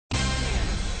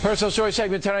Personal Story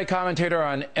segment tonight. Commentator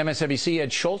on MSNBC,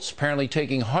 Ed Schultz, apparently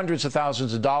taking hundreds of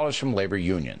thousands of dollars from labor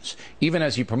unions, even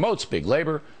as he promotes big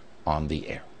labor on the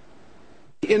air.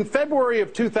 In February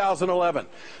of 2011,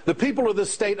 the people of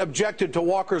this state objected to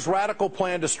Walker's radical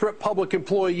plan to strip public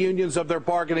employee unions of their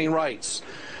bargaining rights.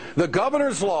 The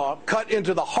governor's law cut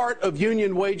into the heart of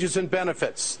union wages and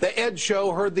benefits. The Ed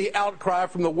Show heard the outcry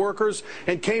from the workers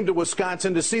and came to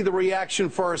Wisconsin to see the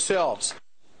reaction for ourselves.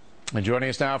 And joining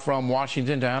us now from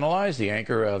Washington to analyze, the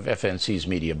anchor of FNC's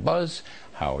Media Buzz,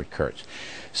 Howard Kurtz.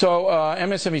 So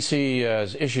MSNBC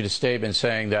has issued a statement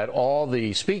saying that all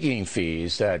the speaking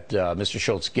fees that Mr.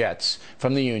 Schultz gets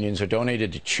from the unions are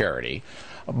donated to charity,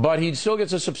 but he still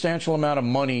gets a substantial amount of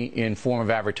money in form of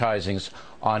advertisings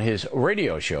on his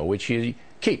radio show, which he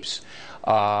keeps.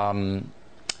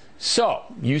 So,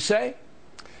 you say?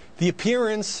 The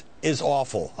appearance is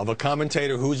awful of a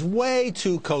commentator who's way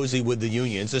too cozy with the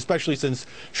unions, especially since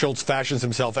Schultz fashions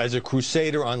himself as a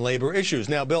crusader on labor issues.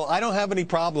 Now, Bill, I don't have any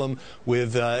problem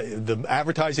with the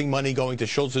advertising money going to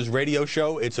Schultz's radio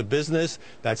show. It's a business.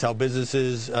 That's how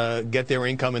businesses get their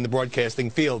income in the broadcasting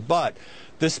field. But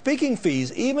the speaking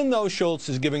fees, even though Schultz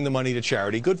is giving the money to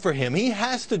charity, good for him, he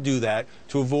has to do that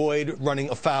to avoid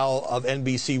running afoul of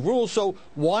NBC rules. So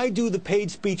why do the paid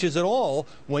speeches at all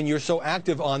when you're so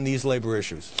active on these labor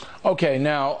issues? Okay,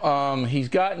 now, he's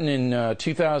gotten in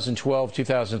 2012,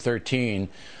 2013,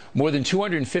 more than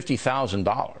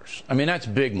 $250,000. I mean, that's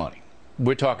big money.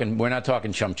 We're not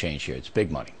talking chump change here. It's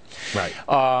big money.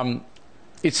 Right.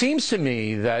 It seems to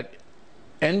me that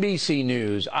NBC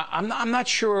News, I'm not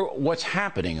sure what's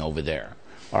happening over there,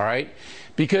 all right?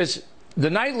 Because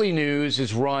the nightly news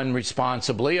is run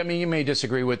responsibly. I mean, you may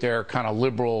disagree with their kind of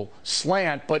liberal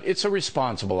slant, but it's a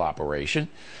responsible operation.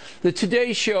 The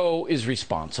Today Show is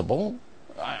responsible.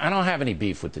 I don't have any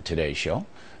beef with the Today Show.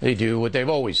 They do what they've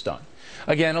always done.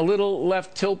 Again, a little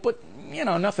left tilt, but, you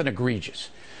know, nothing egregious.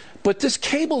 But this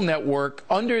cable network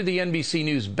under the NBC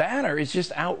News banner is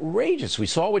just outrageous. We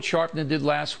saw what Sharpton did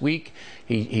last week.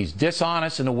 He's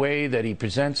dishonest in the way that he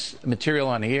presents material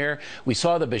on the air. We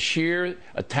saw the Bashir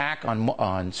attack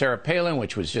on Sarah Palin,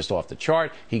 which was just off the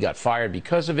chart. He got fired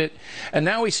because of it. And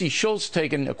now we see Schultz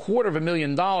taking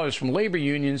 $250,000 from labor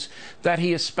unions that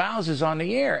he espouses on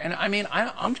the air. And I mean,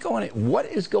 I'm going, what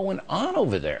is going on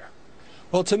over there?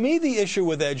 Well, to me, the issue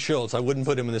with Ed Schultz, I wouldn't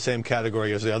put him in the same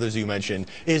category as the others you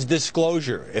mentioned, is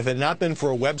disclosure. If it had not been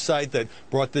for a website that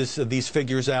brought these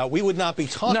figures out, we would not be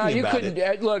talking about it. No, you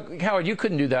couldn't. Look, Howard, you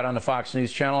couldn't do that on the Fox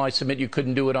News channel. I submit you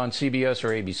couldn't do it on CBS or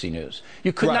ABC News.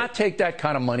 You could not take that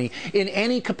kind of money in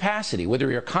any capacity, whether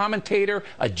you're a commentator,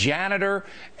 a janitor,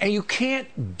 and you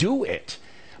can't do it.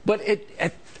 But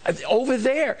over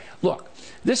there, look,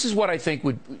 this is what I think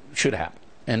should happen.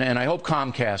 And I hope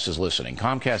Comcast is listening.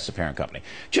 Comcast is the parent company.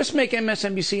 Just make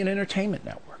MSNBC an entertainment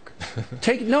network.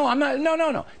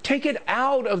 No. Take it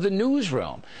out of the news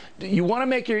realm. You want to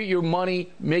make your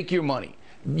money, make your money.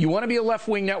 You want to be a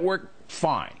left-wing network,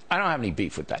 fine. I don't have any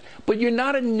beef with that. But you're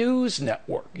not a news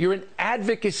network. You're an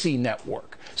advocacy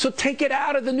network. So take it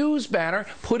out of the news banner,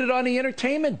 put it on the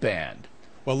entertainment band.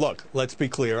 Well, look, let's be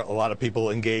clear. A lot of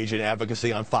people engage in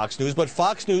advocacy on Fox News, but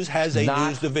Fox News has a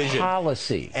news division.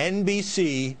 Policy.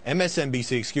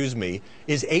 MSNBC, excuse me,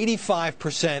 is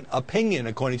 85% opinion,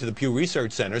 according to the Pew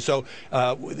Research Center. So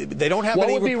they don't have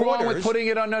any reporters. What would be wrong with putting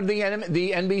it under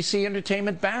the NBC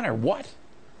Entertainment banner? What?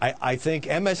 I think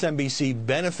MSNBC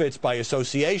benefits by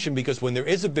association because when there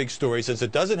is a big story, since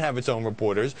it doesn't have its own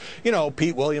reporters, you know,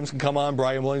 Pete Williams can come on,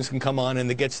 Brian Williams can come on,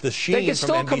 and it gets the sheen from NBC News. They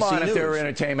can still come on if they're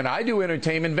entertainment. I do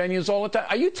entertainment venues all the time.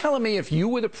 Are you telling me if you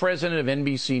were the president of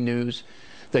NBC News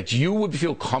that you would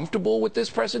feel comfortable with this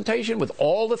presentation, with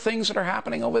all the things that are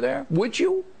happening over there? Would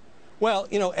you? Well,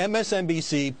 you know,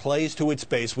 MSNBC plays to its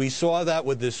base. We saw that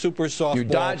with the super softball. You're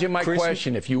dodging my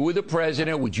question. If you were the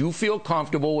president, would you feel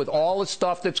comfortable with all the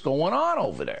stuff that's going on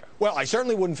over there? Well, I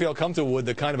certainly wouldn't feel comfortable with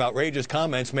the kind of outrageous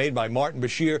comments made by Martin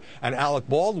Bashir and Alec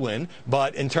Baldwin.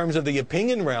 But in terms of the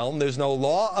opinion realm, there's no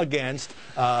law against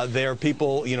their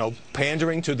people, you know,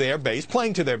 pandering to their base,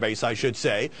 playing to their base, I should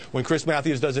say. When Chris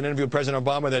Matthews does an interview with President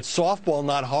Obama that's softball,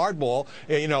 not hardball,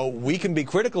 you know, we can be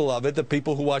critical of it. The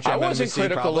people who watch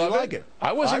MSNBC probably like it.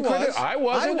 I wasn't critical.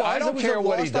 I don't care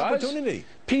what he does.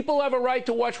 People have a right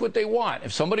to watch what they want.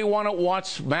 If somebody want to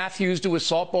watch Matthews do a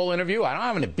softball interview, I don't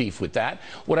have any beef with that.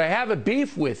 What I have a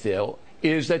beef with, though,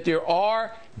 is that there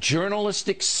are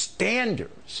journalistic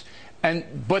standards,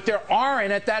 but there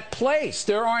aren't at that place.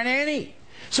 There aren't any.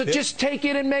 So just take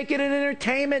it and make it an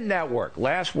entertainment network.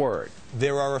 Last word.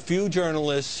 There are a few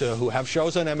journalists who have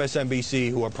shows on MSNBC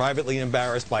who are privately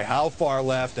embarrassed by how far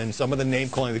left and some of the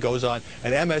name-calling that goes on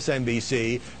at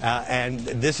MSNBC, and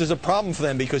this is a problem for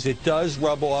them because it does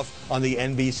rub off on the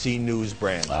NBC News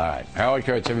brand. All right. Howard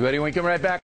Kurtz, everybody. We come right back.